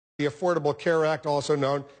the Affordable Care Act, also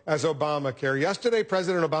known as Obamacare. Yesterday,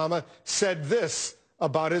 President Obama said this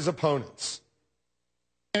about his opponents.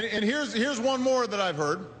 And here's one more that I've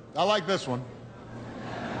heard. I like this one.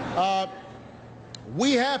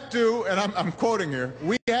 We have to, and I'm quoting here,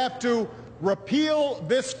 we have to repeal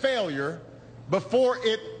this failure before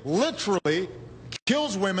it literally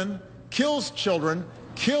kills women, kills children,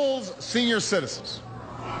 kills senior citizens.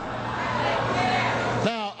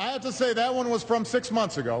 Now, I have to say that one was from 6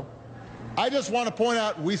 months ago. I just want to point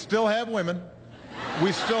out we still have women,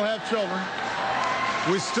 we still have children,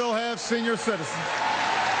 we still have senior citizens.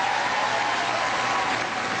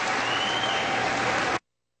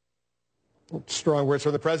 Strong words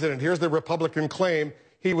from the president. Here's the Republican claim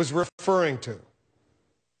he was referring to.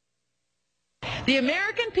 The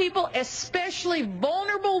American people, especially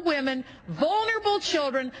vulnerable women, vulnerable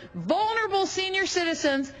children, vulnerable senior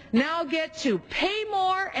citizens, now get to pay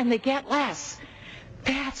more and they get less.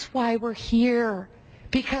 That's why we're here.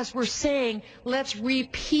 Because we're saying, let's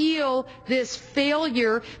repeal this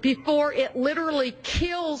failure before it literally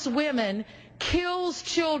kills women, kills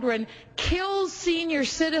children, kills senior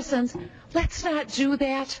citizens. Let's not do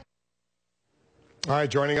that. All right,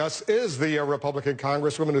 joining us is the Republican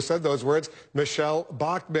Congresswoman who said those words, Michele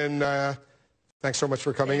Bachmann. Thanks so much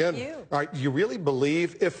for coming in. Thank you. All right, you really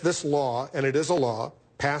believe if this law, and it is a law,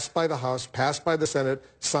 passed by the House, passed by the Senate,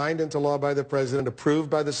 signed into law by the President, approved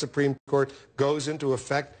by the Supreme Court, goes into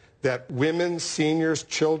effect, that women, seniors,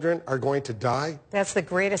 children are going to die? That's the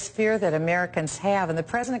greatest fear that Americans have. And the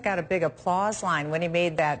president got a big applause line when he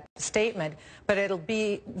made that statement. But it'll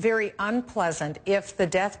be very unpleasant if the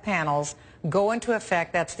death panels go into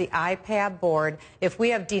effect. That's the IPAB board. If we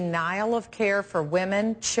have denial of care for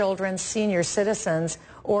women, children, senior citizens,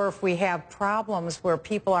 or if we have problems where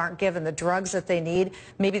people aren't given the drugs that they need,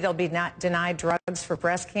 maybe they'll be not denied drugs for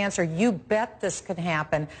breast cancer. You bet this can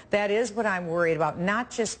happen. That is what I'm worried about.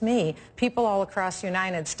 Not just me, people all across the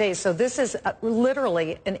United States. So this is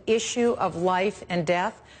literally an issue of life and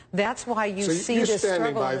death. That's why you see this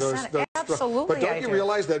struggle in the Senate. Absolutely, but don't you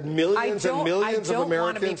realize that millions and millions of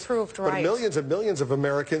Americans, but millions and millions of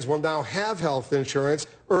Americans will now have health insurance?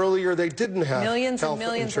 Earlier, they didn't have millions and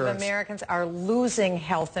millions of Americans are losing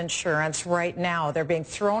health insurance right now. They're being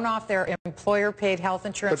thrown off their employer-paid health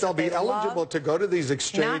insurance. But they'll be eligible to go to these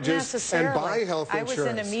exchanges and buy health insurance. I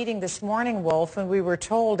was in a meeting this morning, Wolf, and we were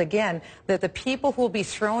told again that the people who will be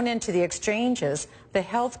thrown into the exchanges, the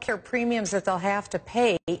health care premiums that they'll have to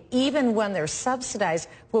pay, even when they're subsidized,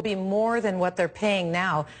 will be more than what they're paying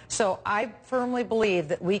now. So I firmly believe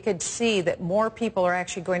that we could see that more people are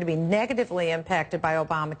actually going to be negatively impacted by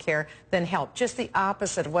Obamacare than help. Just the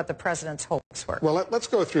opposite of what the president's hopes were. Well, let's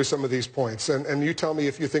go through some of these points, and you tell me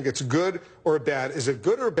if you think it's good or bad. Is it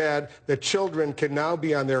good or bad that children can now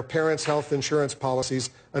be on their parents' health insurance policies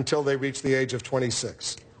until they reach the age of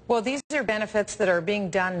 26? Well, these are benefits that are being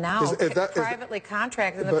done now, privately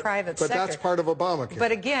contracted in the private sector. But that's part of Obamacare.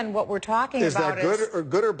 But again, what we're talking about is... Is that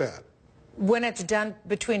good or bad? When it's done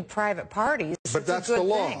between private parties, but that's the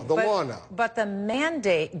law, law now. But the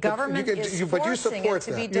mandate, government is forcing it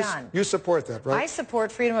to be done. You support that, right? I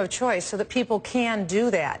support freedom of choice so that people can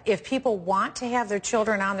do that. If people want to have their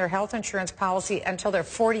children on their health insurance policy until they're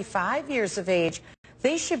 45 years of age,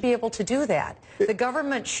 they should be able to do that. The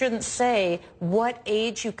government shouldn't say what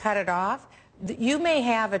age you cut it off. You may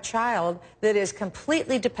have a child that is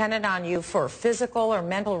completely dependent on you for physical or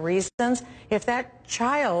mental reasons. If that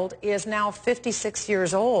child is now 56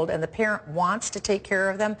 years old and the parent wants to take care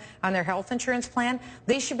of them on their health insurance plan,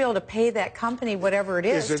 they should be able to pay that company whatever it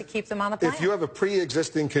is to keep them on the plan. If you have a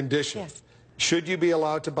pre-existing condition, should you be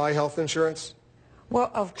allowed to buy health insurance? Well,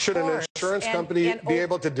 of course. Should an insurance company be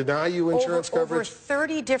able to deny you insurance coverage? Over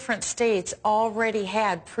 30 different states already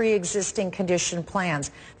had pre-existing condition plans.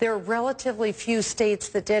 There are relatively few states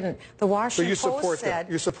that didn't. The Washington Post said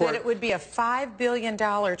that it would be a $5 billion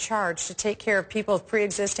charge to take care of people with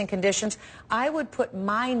pre-existing conditions. I would put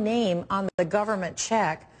my name on the government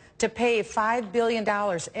check to pay $5 billion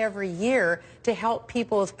every year to help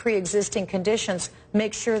people with pre-existing conditions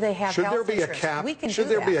make sure they have health insurance. Should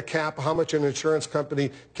there be a cap how much an insurance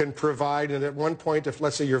company can provide? And at one point, if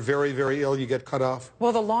let's say you're very, very ill, you get cut off?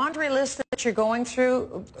 Well, the laundry list that you're going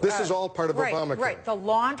through... This is all part of Obamacare. Right. The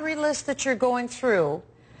laundry list that you're going through,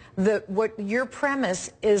 what your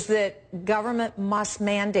premise is that that government must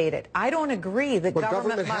mandate it. I don't agree that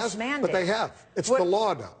government must mandate. But they have. It's the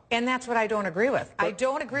law now. And that's what I don't agree with. I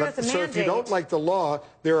don't agree with the mandate. So if you don't like the law,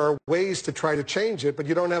 there are ways to try to change it, but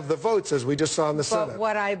you don't have the votes, as we just saw in the Senate. But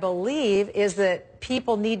what I believe is that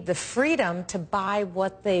people need the freedom to buy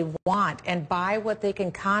what they want and buy what they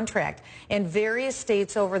can contract. And various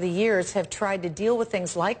states over the years have tried to deal with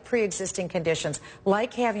things like pre-existing conditions,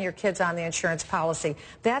 like having your kids on the insurance policy.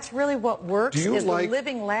 That's really what works, is the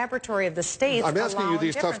living laboratory of the states. I'm asking you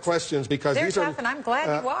these tough questions because these are tough, and I'm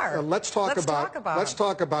glad you are. Let's talk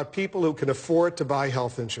about people who can afford to buy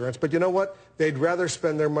health insurance. But you know what? They'd rather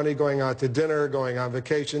spend their money going out to dinner, going on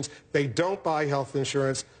vacations. They don't buy health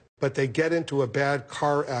insurance, but they get into a bad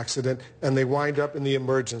car accident and they wind up in the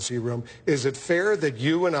emergency room. Is it fair that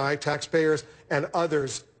you and I, taxpayers and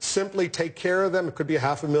others, simply take care of them? It could be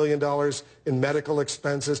 $500,000 in medical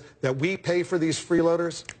expenses that we pay for these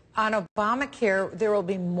freeloaders? On Obamacare, there will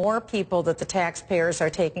be more people that the taxpayers are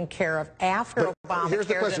taking care of after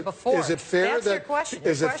Obamacare than before. Is it fair That's that, your question.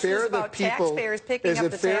 Is your it fair is that people, taxpayers picking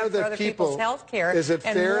up the tab for other people's health care, is it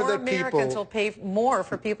fair and more that people, Americans will pay more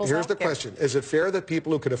for people's health care? Here's the question. Is it fair that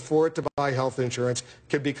people who can afford to buy health insurance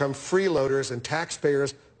can become freeloaders and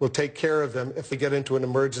taxpayers will take care of them if they get into an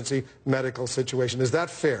emergency medical situation? Is that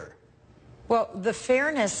fair? Well, the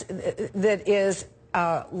fairness that is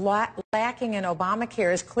lacking in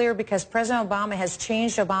Obamacare is clear because President Obama has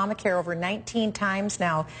changed Obamacare over 19 times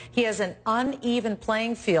now. He has an uneven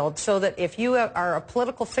playing field so that if you are a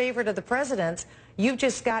political favorite of the president's, you've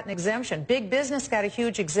just got an exemption. Big business got a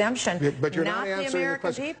huge exemption, but you're not the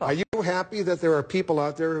American people. Are you happy that there are people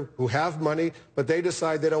out there who have money, but they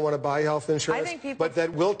decide they don't want to buy health insurance, but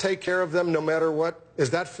that will take care of them no matter what? Is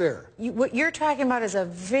that fair? What you're talking about is a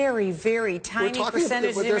very, very tiny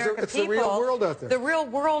percentage of the American people. It's the real world out there. The real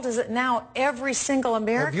world is that now every single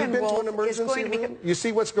American Have you been to an emergency room? You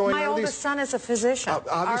see what's going on? My oldest son is a physician.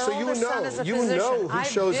 Obviously, you know who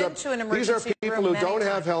shows up. These are people who don't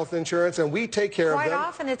have health insurance, and we take care of them. Quite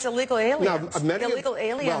often, it's illegal aliens. Illegal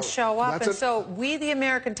aliens show up, and so we, the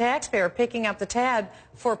American taxpayer, are picking up the tab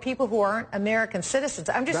for people who aren't American citizens.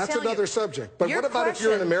 I'm just telling you. That's another subject. But what about if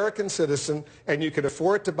you're an American citizen and you can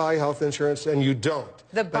afford to buy health insurance and you don't?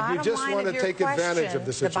 But you just want to take advantage of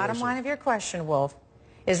the situation. The bottom line of your question, Wolf,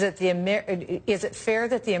 is that is it fair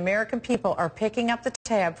that the American people are picking up the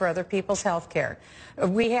tab for other people's health care?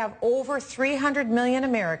 We have over 300 million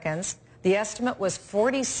Americans. The estimate was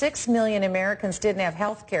 46 million Americans didn't have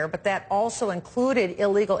health care, but that also included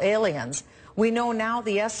illegal aliens. We know now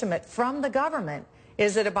the estimate from the government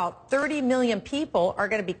is that about 30 million people are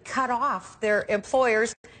going to be cut off their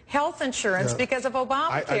employers' health insurance because of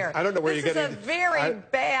Obamacare. I don't know where you're getting... This is a very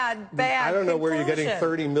bad I don't know where you're getting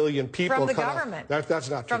 30 million people from the cut government. Off. That's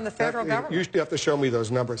not true. From the federal government. You have to show me those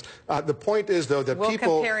numbers. The point is, though, that we'll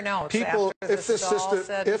compare notes if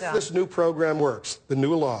this new program works, the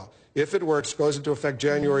new law, if it works, goes into effect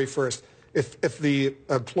January 1st, if the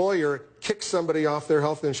employer kicks somebody off their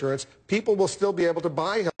health insurance, people will still be able to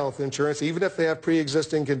buy health insurance, even if they have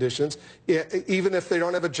pre-existing conditions, even if they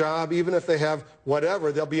don't have a job, even if they have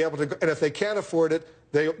whatever, they'll be able to, and if they can't afford it,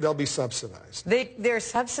 they'll be subsidized. They're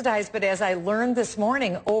subsidized, but as I learned this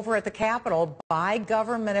morning over at the Capitol by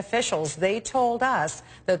government officials, they told us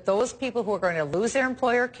that those people who are going to lose their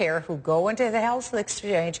employer care, who go into the health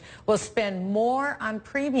exchange, will spend more on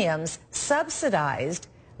premiums subsidized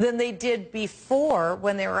than they did before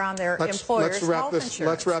when they were on their employer's health insurance.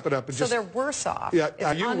 Let's wrap it up. So they're worse off. Yeah,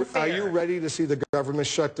 It's are you ready to see the government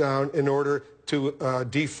shut down in order to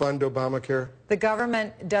defund Obamacare? The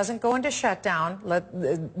government doesn't go into shutdown.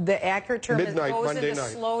 The accurate term is goes Monday into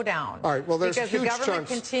night. slowdown. All right. Well, there's because huge the government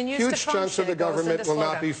chunks. Continues huge to function, chunks of the government will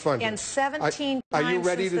not be funded. And 17 are you times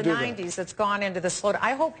ready since to the do 90s, it's gone into the slowdown.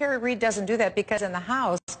 I hope Harry Reid doesn't do that because in the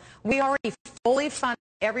House, we already fully fund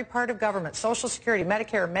every part of government, Social Security,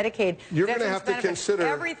 Medicare, Medicaid, you're going to have to consider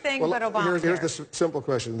everything but Obamacare. Here's the simple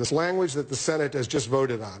question. This language that the Senate has just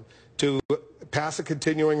voted on to pass a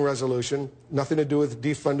continuing resolution, nothing to do with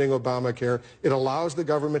defunding Obamacare. It allows the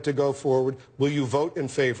government to go forward. Will you vote in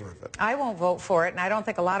favor of it? I won't vote for it, and I don't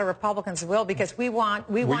think a lot of Republicans will because we want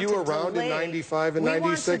to delay. Were you around in 95 and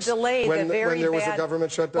 96 when there was a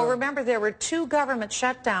government shutdown? Well, remember, there were 2 government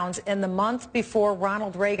shutdowns in the month before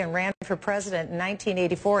Ronald Reagan ran for president in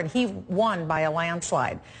 1984, and he won by a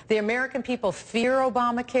landslide. The American people fear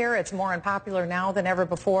Obamacare. It's more unpopular now than ever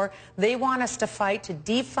before. They want us to fight to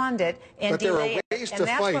defund it and delay it. But there are ways to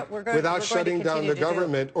fight without shutting down the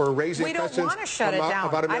government or raising questions about America's credibility. We don't want to shut it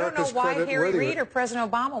down. I don't know why Harry Reid or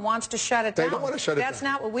President Obama wants to shut it down. They don't want to shut it down. That's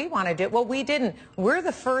not what we want to do. Well, we didn't. We're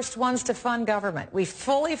the first ones to fund government. We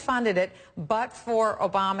fully funded it, but for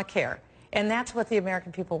Obamacare. And that's what the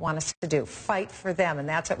American people want us to do, fight for them, and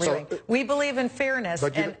that's what we're doing. We believe in fairness,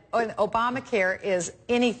 and Obamacare is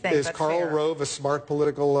anything but fair. Is Karl Rove a smart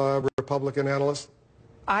political Republican analyst?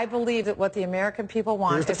 I believe that what the American people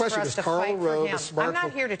want is for us to fight for him. I'm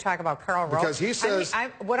not here to talk about Karl Rove. Because he says,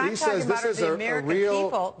 what I'm talking about is the American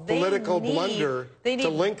people. Political blunder to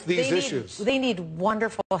link these issues. They need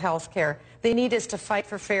wonderful health care. They need us to fight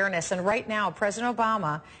for fairness. And right now, President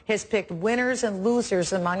Obama has picked winners and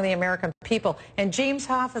losers among the American people. And James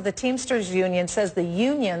Hoff of the Teamsters Union says the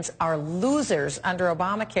unions are losers under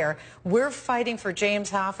Obamacare. We're fighting for James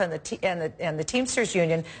Hoff and the Teamsters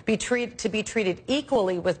Union to be treated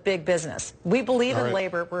equally with big business. We believe in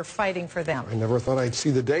labor. We're fighting for them. I never thought I'd see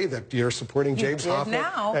the day that you're supporting James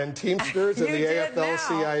Hoffa and Teamsters and the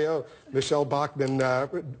AFL-CIO. Michele Bachmann,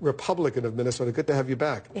 Republican of Minnesota. Good to have you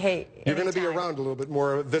back. Hey, you're going to be around a little bit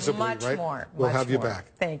more visibly, much right? More. We'll have you back.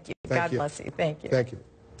 Thank you. God bless you. Thank you. Thank you.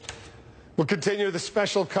 We'll continue the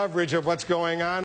special coverage of what's going on.